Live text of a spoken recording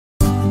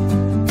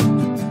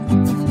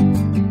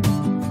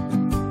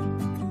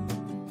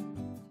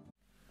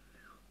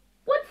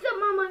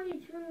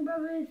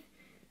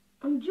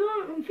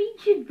I'm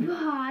featured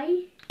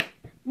by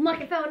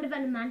Microphone the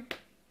Venom Man.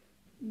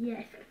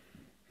 Yes.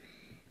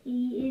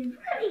 He is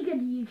very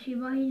good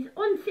YouTuber. He's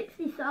on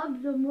 60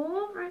 subs or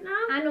more right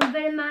now. And on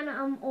Venom Man,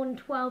 I'm on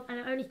 12, and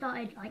I only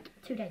started like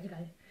 2 days ago.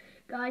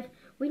 Guys,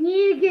 we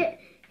need to get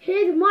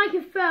his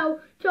microphone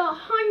to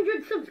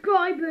 100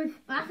 subscribers.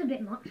 That's a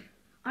bit much.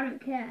 I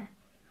don't care.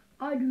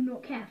 I do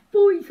not care.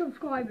 40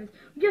 subscribers.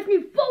 We just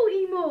need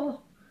 40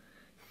 more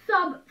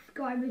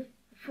subscribers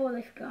for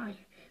this guy.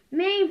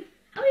 Me.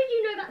 How did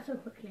you know that so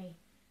quickly?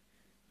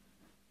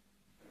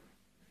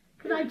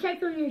 Because I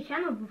checked on your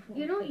channel before.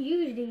 You're not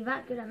usually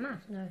that good at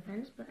maths, no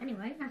offence, but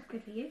anyway, that's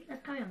good for you.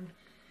 Let's carry on.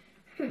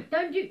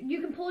 You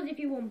can pause if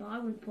you want, but I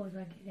wouldn't pause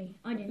regularly.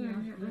 I didn't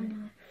ask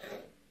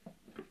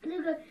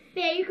you.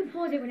 Yeah, you can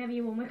pause it whenever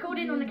you want. We're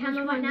recording on the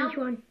camera right now. Which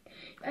one?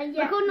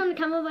 Yeah. Recording on the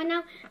camera right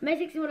now.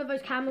 Basically, one of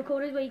those cam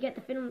recorders where you get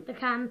the film of the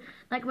cam,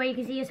 like where you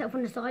can see yourself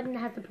on the side and it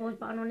has the pause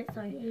button on it,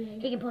 so he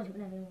can pause it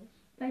whenever he wants.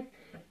 But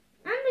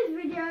in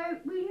this video,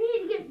 we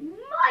need to get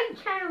my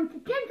channel to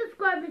 10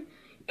 subscribers.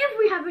 If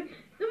we haven't,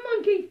 the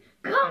monkeys,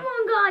 come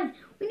on guys,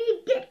 we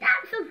need to get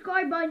that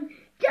subscribe button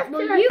just to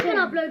you can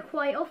upload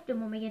quite often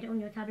when we get it on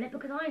your tablet,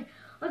 because I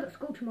got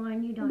school tomorrow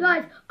and you don't.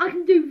 Guys, I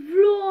can do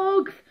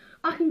vlogs,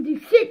 I can do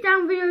sit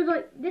down videos,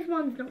 like this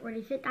one's not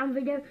really sit down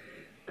video,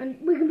 and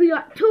we can be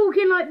like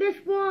talking like this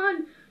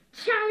one,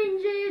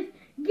 challenges,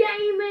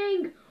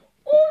 gaming,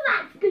 all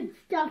that good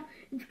stuff.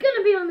 It's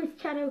gonna be on this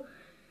channel.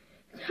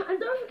 And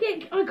don't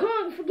forget, I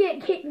can't forget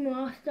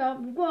Kickmaster.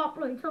 We've got to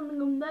upload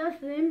something on there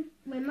soon.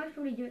 We might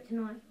probably do it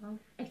tonight, well,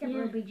 except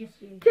it'll be just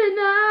you.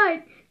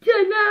 Tonight!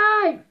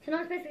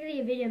 Tonight's basically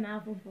a video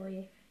mouthful for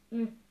you.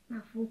 Yeah,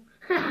 mouthful.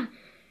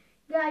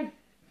 Guys,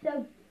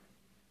 so,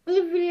 in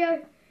this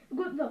video, I've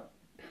got the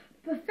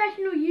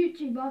professional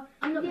YouTuber.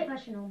 I'm not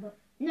professional, but...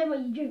 No, but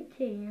you drink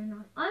tea, you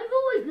know. I've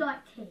always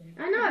liked tea.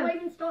 I know. I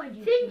even started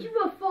drinking. Since you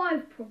were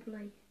 5,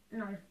 probably.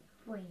 No,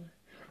 3.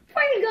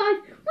 3, guys!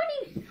 When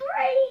you 3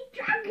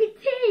 drank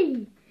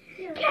tea!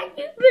 Yeah. Can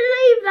you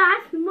believe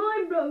that? It's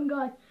mind blowing,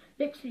 guys.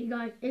 Literally,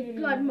 guys, it's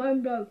like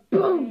mind blowing.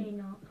 Boom! Really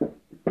not.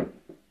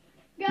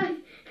 Guys,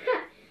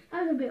 that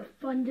was a bit of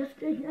fun just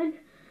then.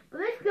 But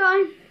this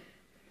guy...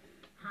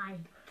 Hi.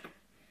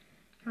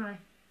 Hi.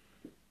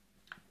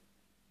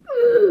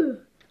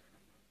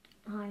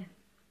 Hi.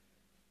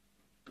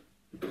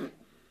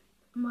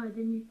 More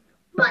than you.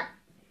 But...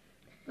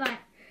 Right.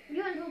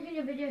 You want to talk in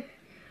your video?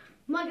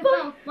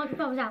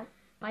 Microphone's out.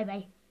 Bye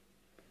bye.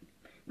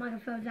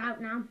 Microphone's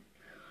out now.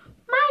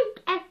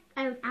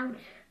 Microphone out.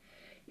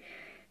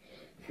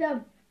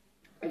 So,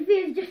 this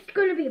is just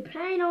going to be a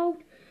plain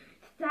old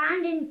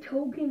standing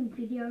talking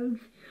videos.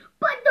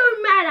 But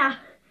don't matter.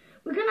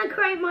 We're going to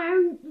create my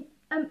own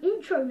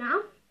intro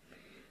now.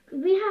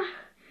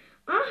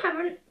 I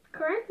haven't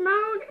created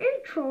my own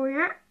intro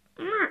yet.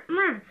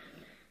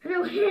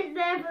 So we're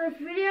there for this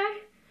video.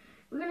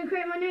 We're going to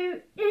create my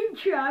new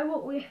intro.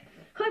 What we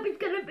hope it's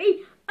going to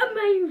be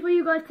amazing for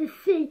you guys to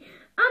see.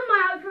 And my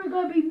outro is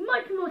going to be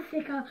much more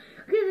sicker.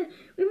 Because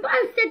we might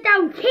have set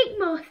down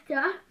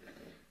Kickmaster.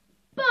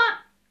 But,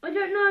 I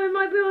don't know, it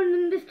might be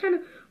on this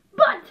channel.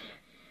 But,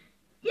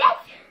 yes!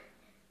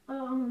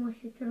 Oh, I'm going to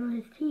sit on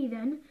his tea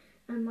then.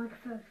 And my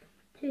first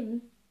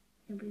tea.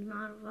 He'll be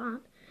mad at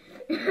that.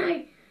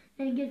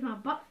 Then he gets my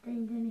butt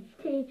stains in his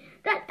tea.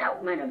 That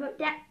don't matter about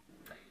that.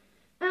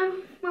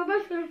 My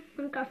best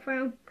friend got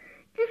found.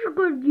 He's a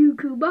good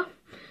YouTuber.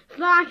 /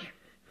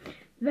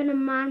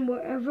 Venom Man,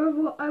 whatever.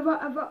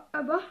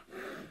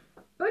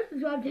 Go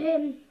subscribe to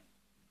him.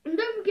 And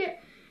don't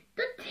forget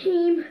the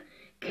Team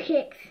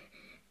Kicks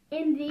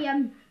in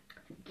the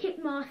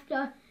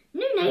Kickmaster.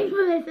 New name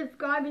for the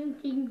subscribing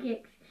Team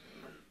Kicks.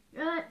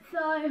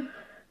 So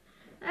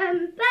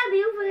that'll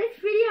be all for this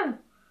video.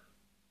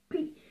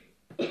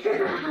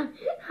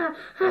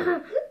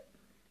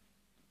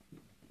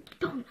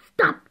 Don't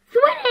stop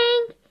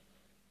sweating!